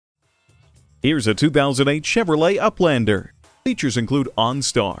Here's a 2008 Chevrolet Uplander. Features include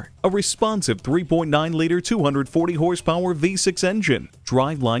OnStar, a responsive 3.9-liter 240 horsepower V6 engine,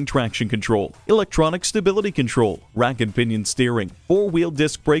 driveline traction control, electronic stability control, rack and pinion steering, four-wheel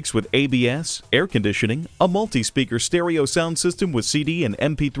disc brakes with ABS, air conditioning, a multi-speaker stereo sound system with CD and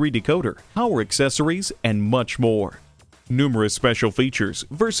MP3 decoder, power accessories, and much more. Numerous special features,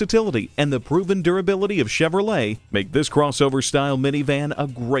 versatility, and the proven durability of Chevrolet make this crossover-style minivan a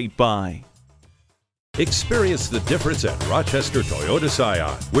great buy. Experience the difference at Rochester Toyota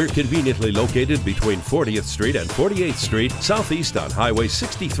Scion. We're conveniently located between 40th Street and 48th Street, southeast on Highway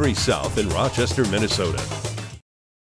 63 South in Rochester, Minnesota.